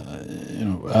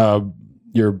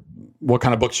 what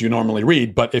kind of books you normally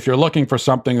read, but if you're looking for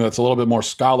something that's a little bit more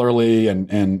scholarly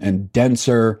and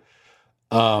denser,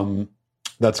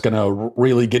 that's going to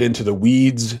really get into the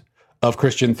weeds of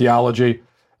Christian theology,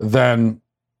 then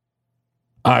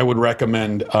I would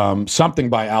recommend something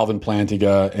by Alvin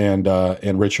Plantinga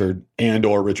and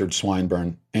Richard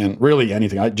Swinburne, and really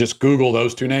anything. I just Google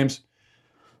those 2 names,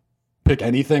 pick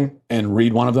anything, and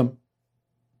read one of them.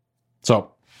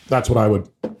 So that's what I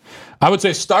would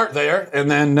say. Start there, and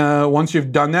then once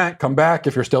you've done that, come back.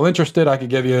 If you're still interested, I could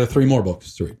give you 3 more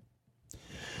books to read.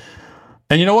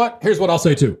 And you know what? Here's what I'll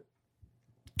say too,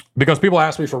 because people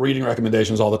ask me for reading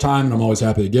recommendations all the time, and I'm always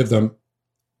happy to give them.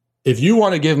 If you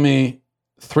want to give me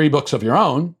 3 books of your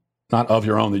own, not of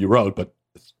your own that you wrote, but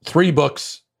 3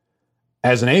 books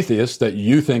as an atheist that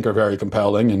you think are very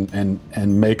compelling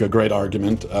and make a great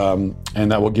argument,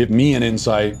 and that will give me an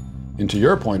insight into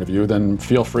your point of view, then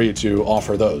feel free to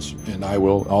offer those, and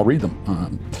I'll read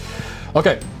them.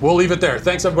 Okay, we'll leave it there.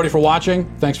 Thanks everybody for watching.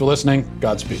 Thanks for listening.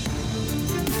 Godspeed.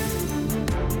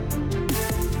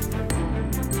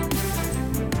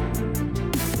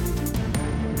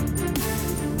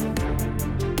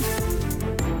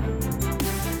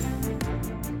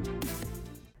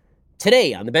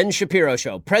 Today on The Ben Shapiro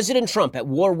Show, President Trump at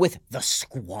war with the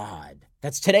Squad.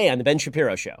 That's today on The Ben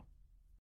Shapiro Show.